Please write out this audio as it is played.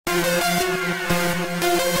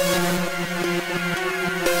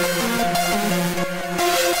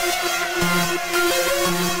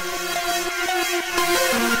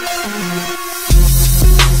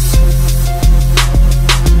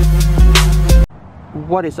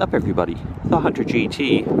What is up, everybody?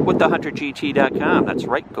 TheHunterGT with TheHunterGT.com. That's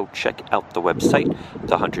right, go check out the website,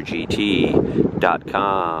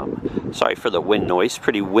 TheHunterGT.com. Sorry for the wind noise,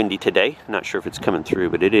 pretty windy today. Not sure if it's coming through,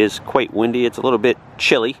 but it is quite windy. It's a little bit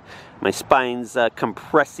chilly. My spine's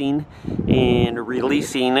compressing and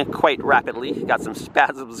releasing quite rapidly. Got some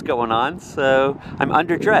spasms going on, so I'm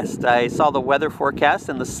underdressed. I saw the weather forecast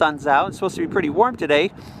and the sun's out. It's supposed to be pretty warm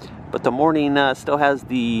today, but the morning still has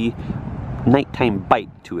the nighttime bite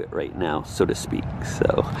to it right now, so to speak.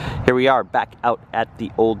 So here we are back out at the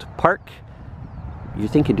old park. You're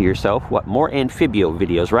thinking to yourself, what, more amphibio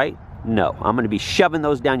videos, right? No, I'm going to be shoving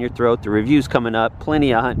those down your throat. The review's coming up,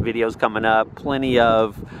 plenty of hunt videos coming up, plenty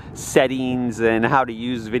of settings and how to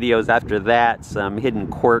use videos after that, some hidden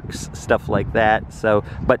quirks, stuff like that. So,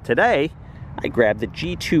 but today I grabbed the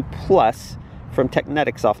G2 Plus from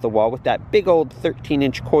Technetics off the wall with that big old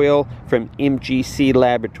 13-inch coil from MGC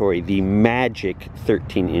Laboratory, the Magic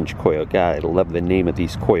 13-inch coil. God, I love the name of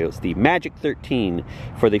these coils. The Magic 13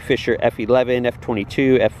 for the Fisher F11,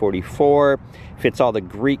 F22, F44. Fits all the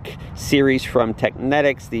Greek series from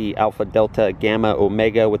Technetics, the Alpha, Delta, Gamma,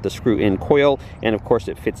 Omega with the screw-in coil, and of course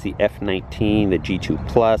it fits the F19, the G2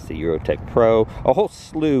 Plus, the Eurotech Pro, a whole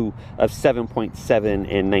slew of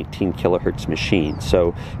 7.7 and 19 kilohertz machines.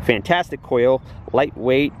 So fantastic coil,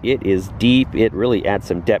 lightweight, it is deep, it really adds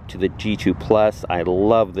some depth to the G2 Plus. I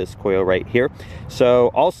love this coil right here. So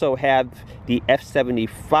also have the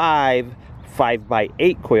F75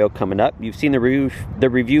 5x8 coil coming up. You've seen the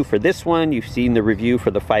review for this one. You've seen the review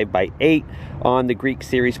for the 5x8 on the Greek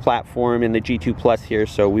series platform and the G2 Plus here.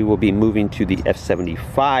 So we will be moving to the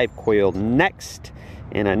F75 coil next.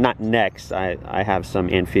 And not next, I have some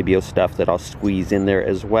amphibio stuff that I'll squeeze in there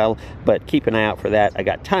as well, but keep an eye out for that. I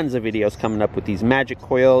got tons of videos coming up with these magic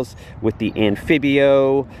coils, with the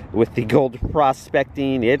amphibio, with the gold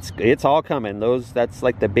prospecting. It's all coming. That's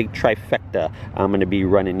like the big trifecta I'm going to be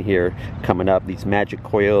running here coming up. These magic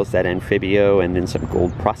coils, that amphibio, and then some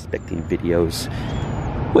gold prospecting videos.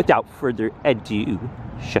 Without further ado,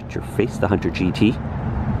 shut your face, the Hunter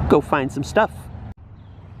GT. Go find some stuff.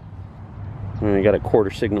 I got a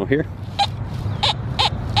quarter signal here.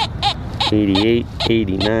 88,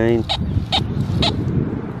 89.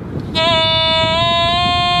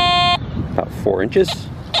 About 4 inches.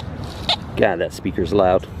 God, that speaker's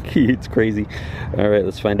loud. It's crazy. All right,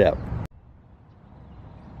 let's find out.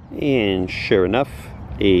 And sure enough,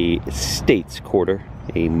 a States quarter,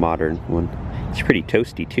 a modern one. It's pretty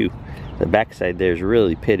toasty too. The backside there is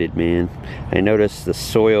really pitted, man. I noticed the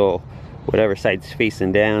soil, whatever side's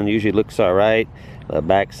facing down, usually looks all right. The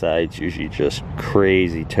backside's usually just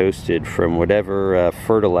crazy toasted from whatever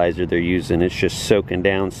fertilizer they're using. It's just soaking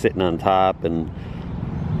down, sitting on top and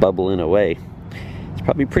bubbling away. It's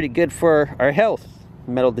probably pretty good for our health.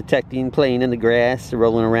 Metal detecting, playing in the grass,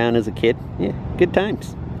 rolling around as a kid. Yeah, good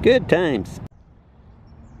times. Good times.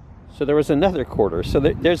 So there was another quarter. So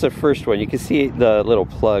there's the first one. You can see the little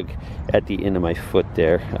plug at the end of my foot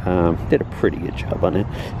there. Did a pretty good job on it.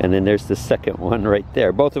 And then there's the second one right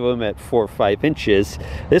there. Both of them at 4 or 5 inches.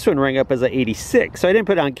 This one rang up as an 86. So I didn't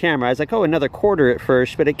put it on camera. I was like, oh, another quarter at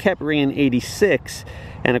first, but it kept ringing 86.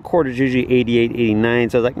 And a quarter is usually 88, 89.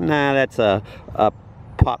 So I was like, nah, that's a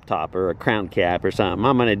pop top or a crown cap or something.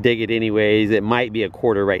 I'm gonna dig it anyways. It might be a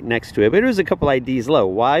quarter right next to it, but it was a couple IDs low.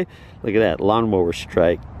 Why? Look at that lawnmower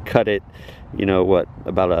strike. Cut it, you know what,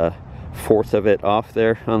 about a fourth of it off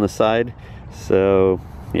there on the side. So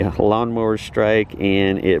yeah, lawnmower strike,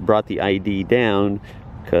 and it brought the ID down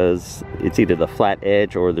because it's either the flat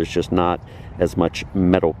edge or there's just not as much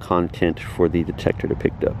metal content for the detector to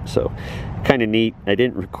pick up. So kind of neat. I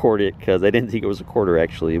didn't record it because I didn't think it was a quarter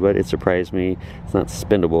actually, but it surprised me. It's not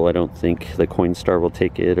spendable. I don't think the Coinstar will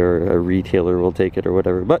take it or a retailer will take it or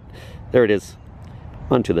whatever, but there it is.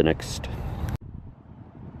 On to the next.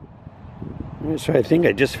 So I think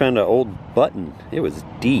I just found an old button. It was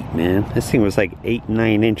deep, man. This thing was like 8,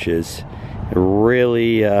 9 inches.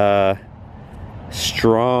 Really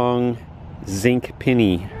strong zinc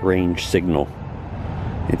penny range signal.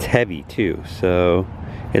 It's heavy too, so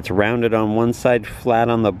it's rounded on one side, flat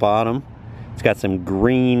on the bottom. It's got some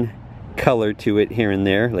green color to it here and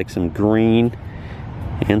there, like some green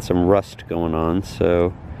and some rust going on.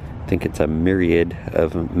 So I think it's a myriad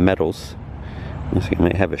of metals. Looks like it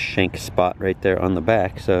might have a shank spot right there on the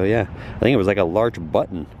back. So yeah, I think it was like a large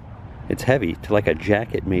button. It's heavy, to like a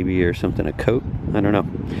jacket maybe or something, a coat. I don't know.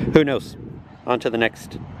 Who knows? On to the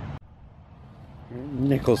next.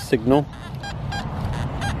 Nickel signal.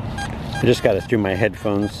 I just got it through my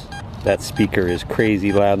headphones. That speaker is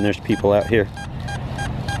crazy loud and there's people out here.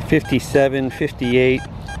 57, 58,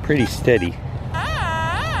 pretty steady.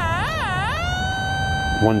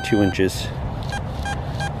 1-2 inches.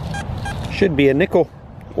 Should be a nickel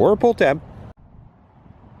or a pull tab.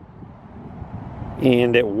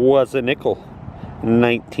 And it was a nickel.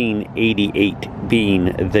 1988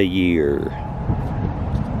 being the year.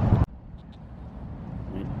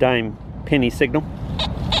 Dime penny signal.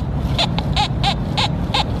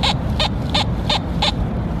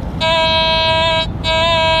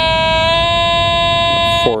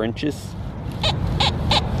 Inches.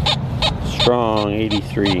 Strong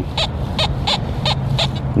 83.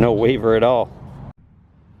 No waver at all.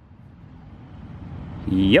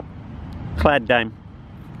 Yep. Clad dime.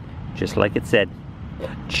 Just like it said.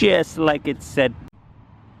 Just like it said.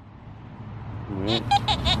 Right.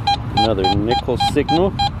 Another nickel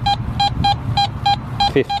signal.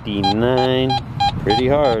 59. Pretty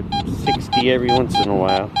hard. 60 every once in a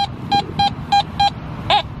while.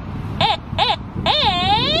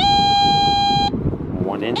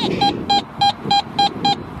 Inch.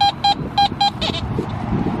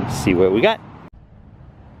 See what we got.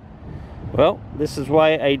 Well, this is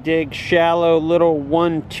why I dig shallow little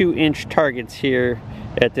 1-2 inch targets here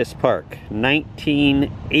at this park.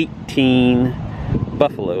 1918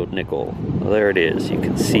 Buffalo nickel. Well, there it is. You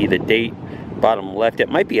can see the date, bottom left. It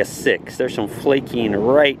might be a 6. There's some flaking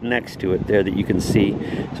right next to it there that you can see.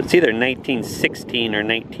 So it's either 1916 or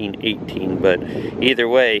 1918, but either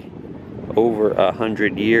way, over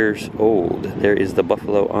 100 years old. There is the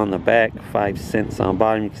Buffalo on the back, 5 cents on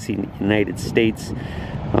bottom. You can see United States.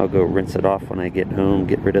 I'll go rinse it off when I get home,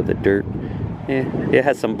 get rid of the dirt. It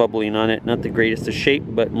has some bubbling on it, not the greatest of shape,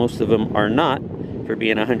 but most of them are not for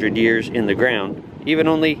being 100 years in the ground, even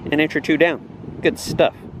only an inch or two down. Good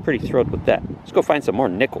stuff. Pretty thrilled with that. Let's go find some more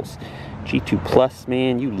nickels. G2 Plus,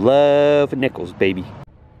 man, you love nickels, baby.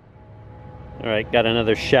 Alright, got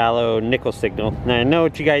another shallow nickel signal. Now I know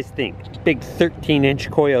what you guys think. Big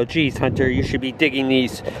 13-inch coil. Geez, Hunter, you should be digging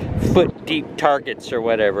these foot-deep targets or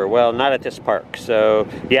whatever. Well, not at this park. So,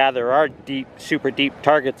 yeah, there are deep, super deep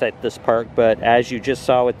targets at this park, but as you just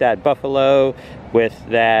saw with that Buffalo, with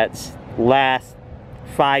that last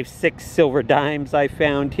 5-6 silver dimes I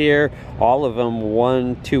found here, all of them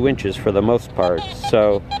 1-2 inches for the most part.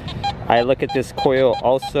 So I look at this coil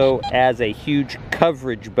also as a huge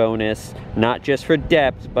coverage bonus, not just for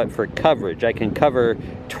depth, but for coverage. I can cover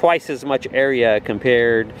twice as much area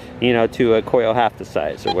compared, you know, to a coil half the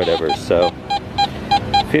size or whatever. So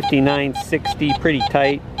 59, 60, pretty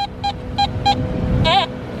tight.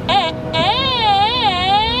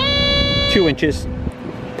 2 inches,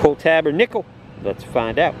 pull tab or nickel. Let's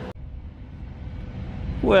find out.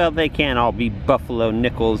 Well, they can't all be Buffalo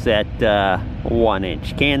nickels at 1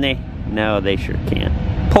 inch, can they? No, they sure can't.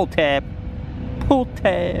 Pull tab. Pull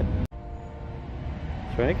tab.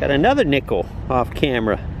 That's right, got another nickel off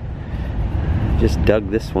camera. Just dug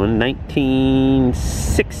this one.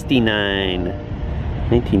 1969.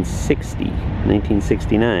 1960.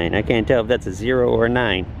 1969. I can't tell if that's a 0 or a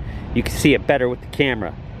 9. You can see it better with the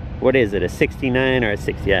camera. What is it, a 69 or a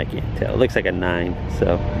 60? I can't tell. It looks like a 9,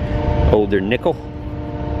 so older nickel.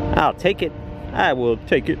 I'll take it. I will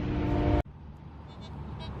take it.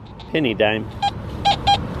 Penny dime.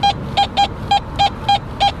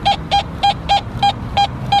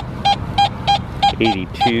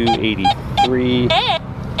 $82,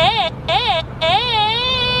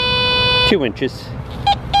 $83. 2 inches.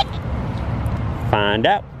 Find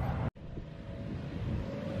out.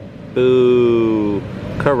 Boo.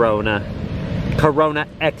 Corona. Corona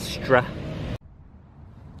Extra.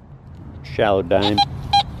 Shallow dime.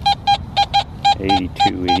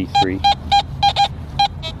 82, 83.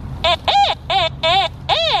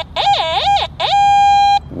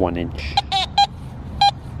 One inch.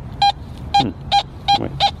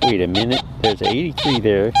 Wait a minute. There's an 83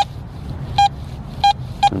 there.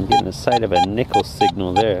 I'm getting the sight of a nickel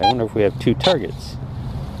signal there. I wonder if we have two targets.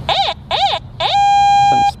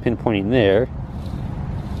 Something's pinpointing there.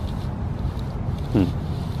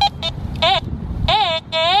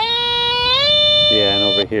 Yeah, and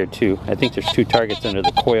over here too. I think there's two targets under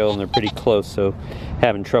the coil and they're pretty close, so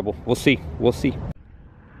having trouble. We'll see. We'll see.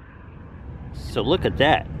 So look at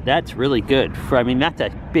that. That's really good. I mean, that's a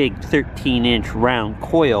big 13-inch round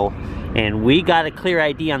coil, and we got a clear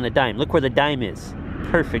ID on the dime. Look where the dime is.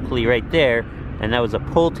 Perfectly right there, and that was a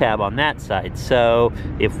pull tab on that side. So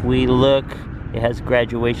if we look, it has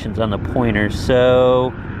graduations on the pointer.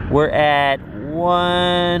 So we're at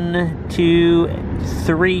 1, 2,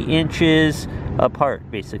 3 inches apart,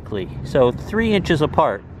 basically. So 3 inches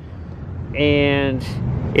apart. And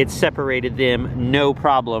it separated them no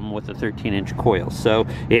problem with a 13-inch coil. So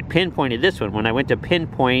it pinpointed this one. When I went to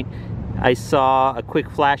pinpoint, I saw a quick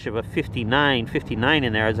flash of a 59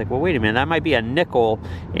 in there. I was like, well, wait a minute, that might be a nickel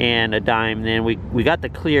and a dime. Then we got the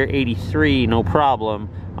clear 83, no problem,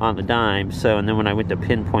 on the dime. So, and then when I went to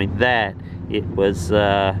pinpoint that, it was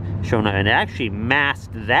showing up, and it actually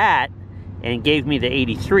masked that and gave me the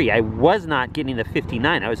 83. I was not getting the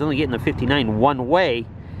 59. I was only getting the 59 one way,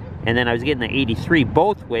 and then I was getting the 83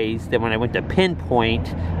 both ways. Then when I went to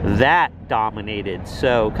pinpoint, that dominated.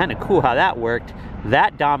 So kind of cool how that worked.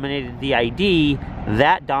 That dominated the ID,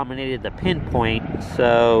 that dominated the pinpoint.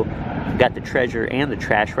 So got the treasure and the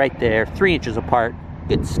trash right there, 3 inches apart.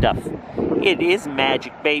 Good stuff. It is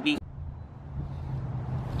magic, baby.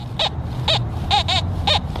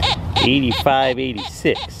 85,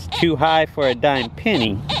 86. Too high for a dime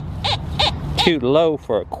penny, too low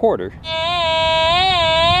for a quarter.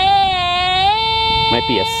 Might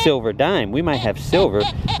be a silver dime. We might have silver,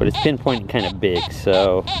 but it's pinpointing kind of big,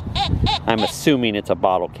 so I'm assuming it's a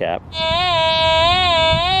bottle cap.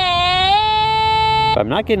 But I'm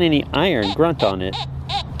not getting any iron grunt on it.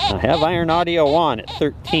 I have iron audio on at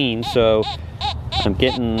 13, so I'm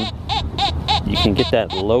getting, you can get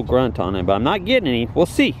that low grunt on it, but I'm not getting any. We'll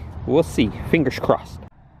see. We'll see. Fingers crossed.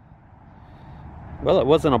 Well, it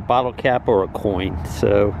wasn't a bottle cap or a coin,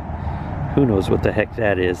 so who knows what the heck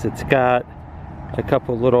that is. It's got a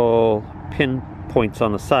couple little pin points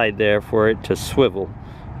on the side there for it to swivel,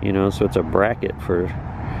 you know, so it's a bracket for,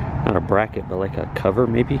 not a bracket, but like a cover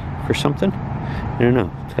maybe for something. I don't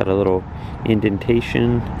know. It's got a little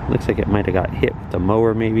indentation. Looks like it might have got hit with the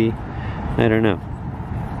mower maybe. I don't know.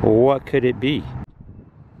 What could it be?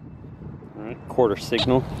 All right, quarter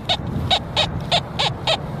signal.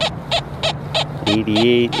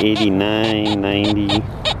 88, 89, 90.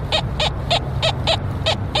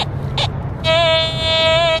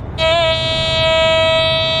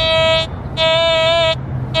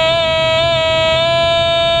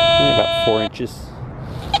 About 4 inches.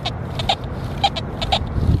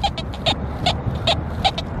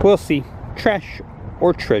 We'll see. Trash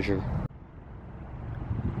or treasure.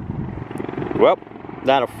 Well,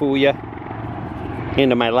 that'll fool you.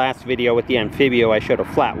 Into my last video with the Amphibio, I showed a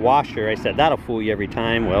flat washer. I said that'll fool you every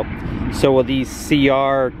time. Well, so will these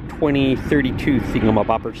CR 2032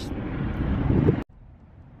 thingamaboppers.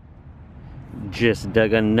 Just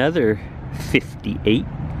dug another 58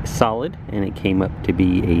 solid, and it came up to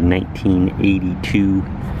be a 1982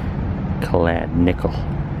 clad nickel.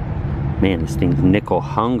 Man, this thing's nickel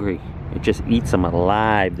hungry. It just eats them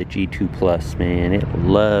alive, the G2 Plus, man. It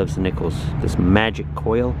loves nickels. This magic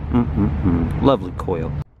coil. Lovely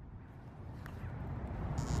coil.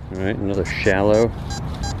 All right, another shallow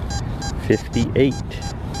 58.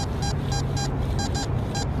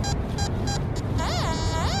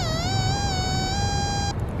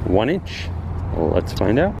 One inch. Well, let's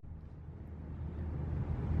find out.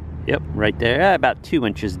 Yep, right there. About 2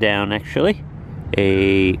 inches down, actually.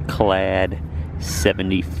 A clad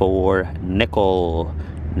 74 nickel.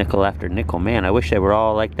 Nickel after nickel. Man, I wish they were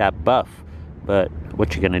all like that buff. But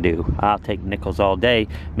what you gonna do? I'll take nickels all day.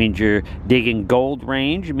 Means you're digging gold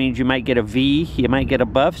range. It means you might get a V. You might get a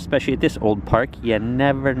buff, especially at this old park. You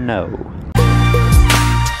never know.